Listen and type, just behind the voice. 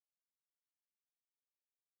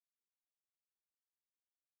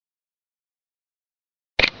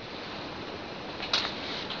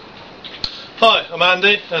Hi, I'm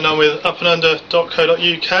Andy and I'm with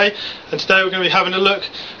upandunder.co.uk, and today we're going to be having a look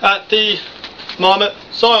at the Marmot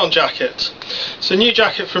Zion jacket. It's a new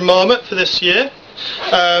jacket from Marmot for this year.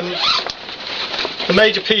 The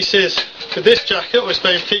major pieces for this jacket, or its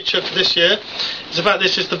main feature for this year, is the fact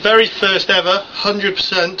this is the very first ever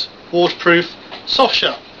 100% waterproof soft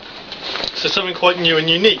shell. So something quite new and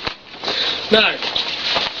unique. Now,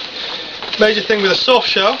 major thing with a soft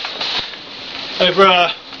shell over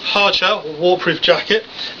a hard shell or waterproof jacket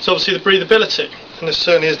is obviously the breathability, and this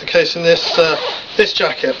certainly is the case in this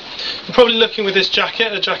jacket. You're probably looking with this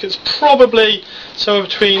jacket, a jacket's probably somewhere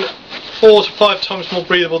between 4 to 5 times more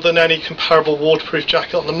breathable than any comparable waterproof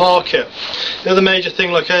jacket on the market. The other major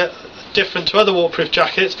thing, different to other waterproof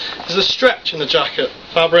jackets, is the stretch in the jacket.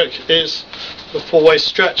 Fabric is a 4-way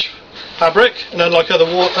stretch fabric, and unlike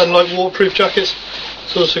waterproof jackets,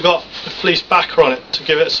 it's also got a fleece backer on it to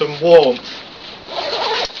give it some warmth.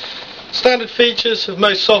 Standard features of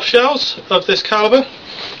most soft shells of this calibre: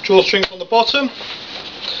 drawstrings on the bottom,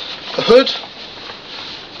 a hood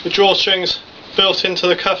with drawstrings built into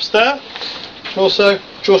the cuffs there, and also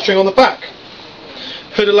drawstring on the back.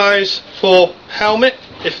 Hood allows for helmet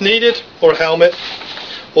if needed, or a helmet,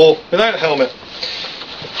 or without a helmet.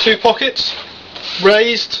 2 pockets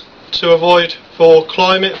raised to avoid for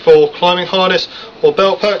climbing harness or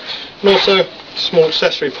belt pack, and also a small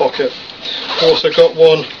accessory pocket. Also got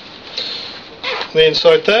one on the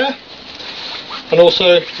inside there, and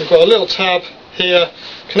also you've got a little tab here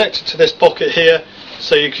connected to this pocket here,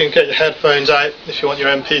 so you can get your headphones out if you want your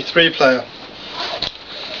MP3 player.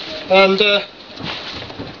 And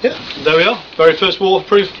yeah, there we are, very first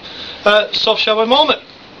waterproof soft shell by Marmot.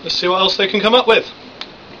 Let's see what else they can come up with.